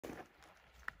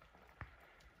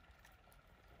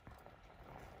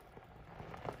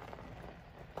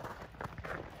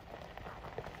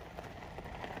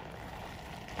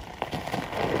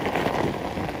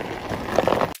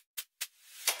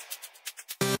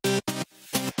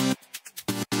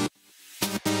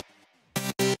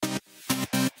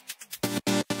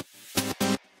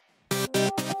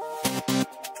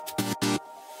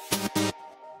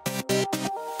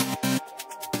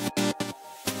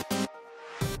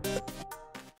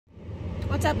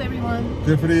What's up, everyone?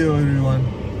 Good video, everyone.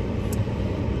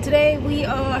 Today we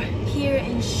are here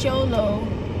in Sholo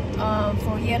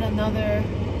for yet another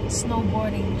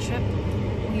snowboarding trip.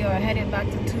 We are headed back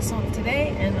to Tucson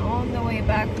today, and on the way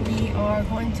back we are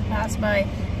going to pass by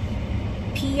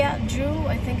Pyeatt Draw.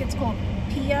 I think it's called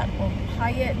Pyeatt or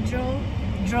Pyeatt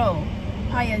Draw.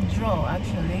 Pyeatt Draw,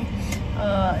 actually.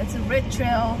 It's a red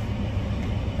trail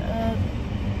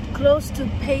close to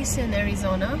Payson,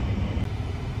 Arizona.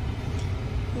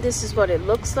 This is what it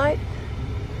looks like.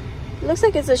 It looks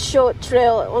like it's a short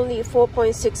trail, only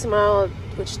 4.6 miles,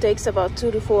 which takes about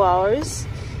 2 to 4 hours.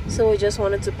 So we just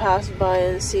wanted to pass by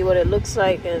and see what it looks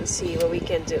like and see what we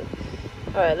can do.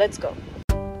 Alright, let's go.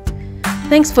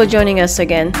 Thanks for joining us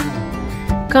again.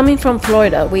 Coming from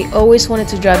Florida, we always wanted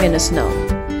to drive in the snow.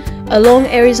 Along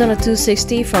Arizona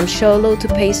 260 from Sholo to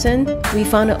Payson, we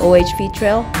found an OHV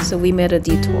trail, so we made a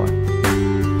detour.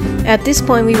 At this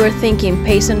point, we were thinking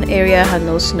Payson area had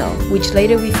no snow, which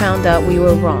later we found out we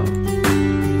were wrong.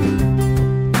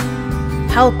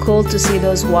 How cool to see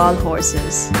those wild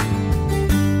horses.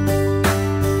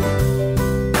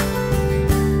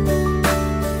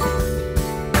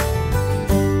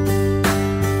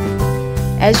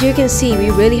 As you can see,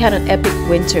 we really had an epic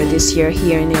winter this year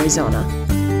here in Arizona.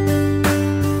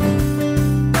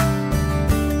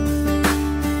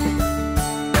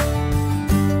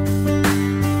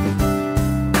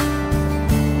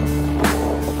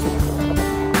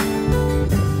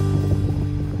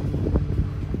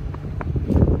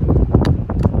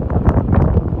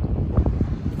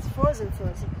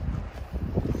 Frozen.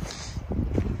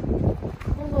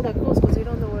 Don't go that close because you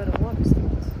don't know where the water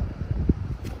stands.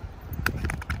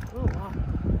 Oh wow.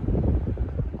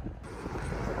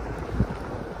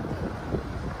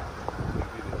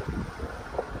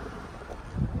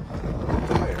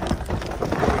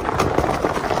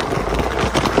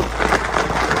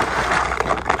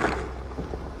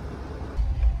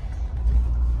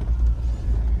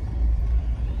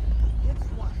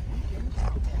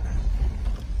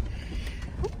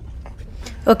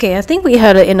 Okay, I think we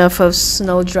had enough of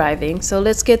snow driving, so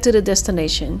let's get to the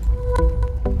destination.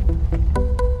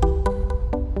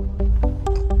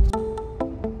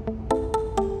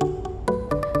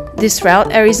 This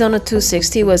route, Arizona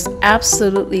 260, was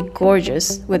absolutely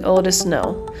gorgeous with all the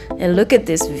snow. And look at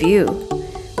this view.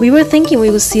 We were thinking we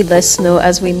would see less snow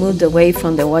as we moved away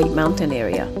from the White Mountain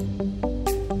area.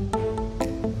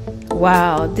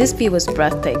 Wow, this view was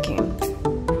breathtaking.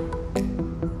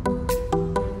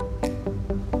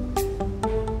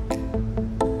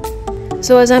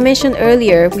 So as I mentioned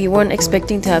earlier, we weren't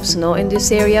expecting to have snow in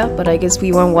this area, but I guess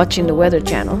we weren't watching the Weather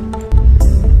Channel.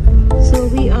 So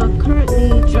we are currently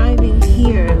driving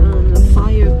here on the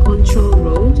Fire Control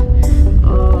Road.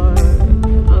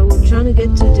 We're trying to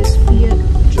get to this Pyeatt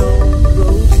Draw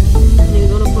Road. And we're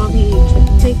gonna probably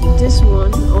take this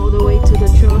one all the way to the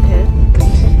trailhead.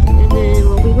 And then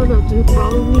what we're gonna do,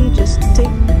 probably just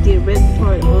take the red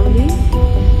part only,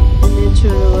 and then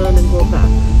turn around and go back.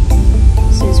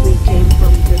 Since we came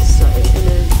from this side, and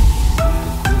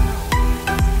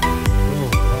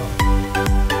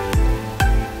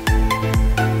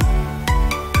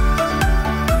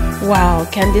then wow,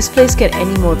 can this place get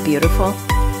any more beautiful?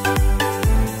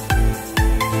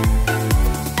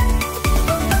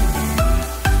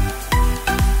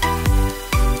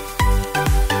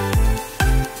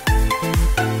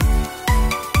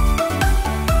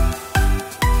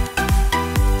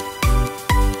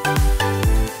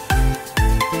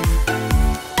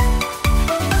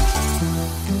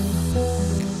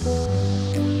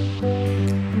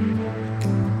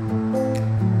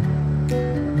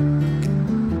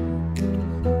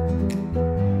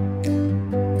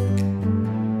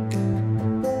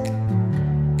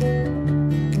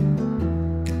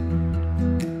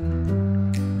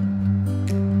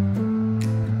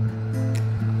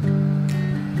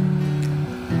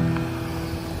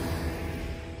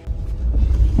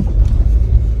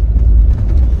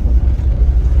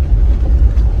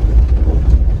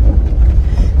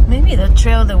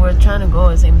 Trail that we're trying to go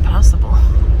is impassable.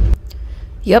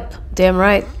 Yep, damn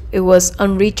right, it was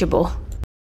unreachable.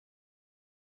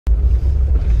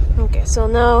 Okay, so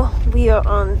now we are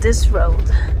on this road,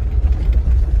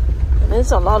 and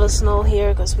there's a lot of snow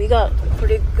here because we got a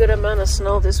pretty good amount of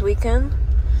snow this weekend,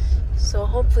 so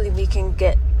hopefully we can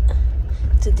get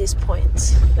to this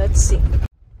point. Let's see.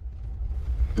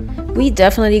 We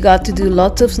definitely got to do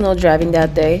lots of snow driving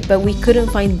that day, but we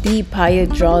couldn't find the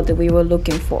Pyeatt Draw that we were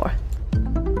looking for.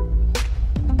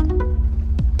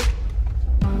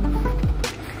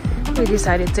 We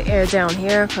decided to air down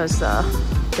here because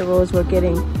the roads were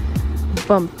getting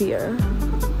bumpier.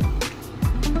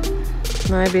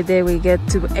 Not every day we get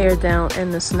to air down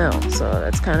in the snow, so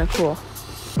that's kind of cool.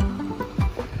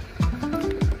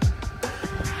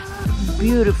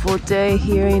 Beautiful day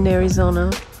here in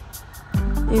Arizona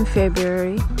in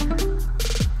February.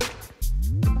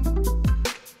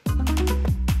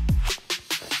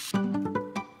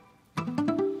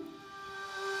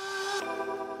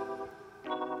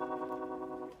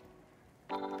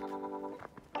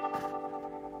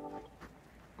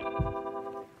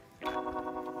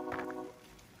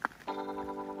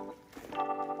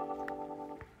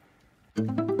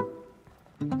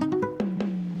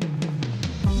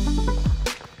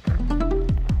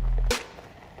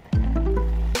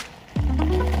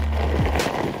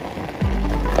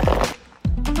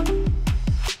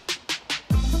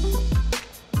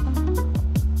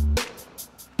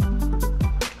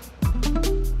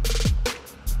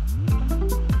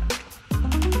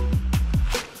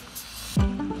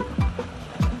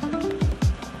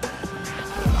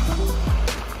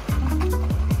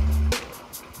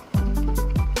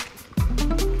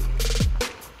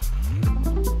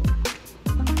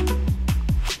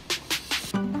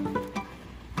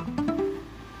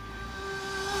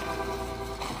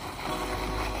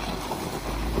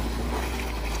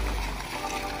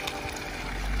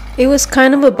 It was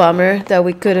kind of a bummer that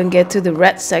we couldn't get to the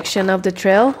red section of the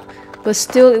trail, but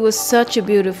still it was such a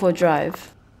beautiful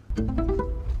drive.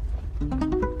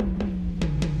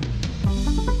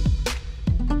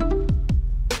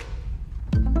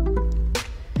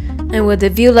 And with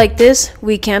a view like this,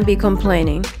 we can't be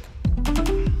complaining.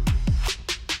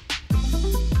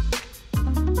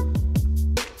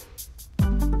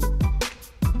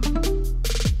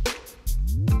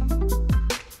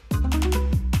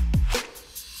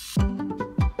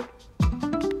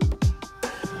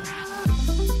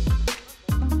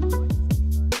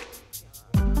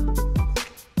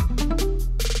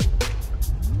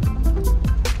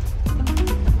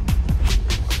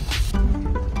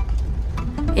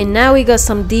 And now we got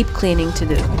some deep cleaning to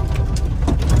do.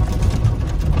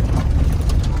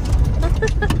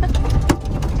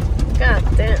 God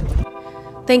damn.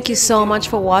 Thank you so much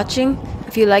for watching.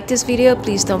 If you like this video,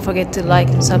 please don't forget to like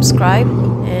and subscribe,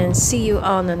 and see you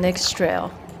on the next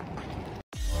trail.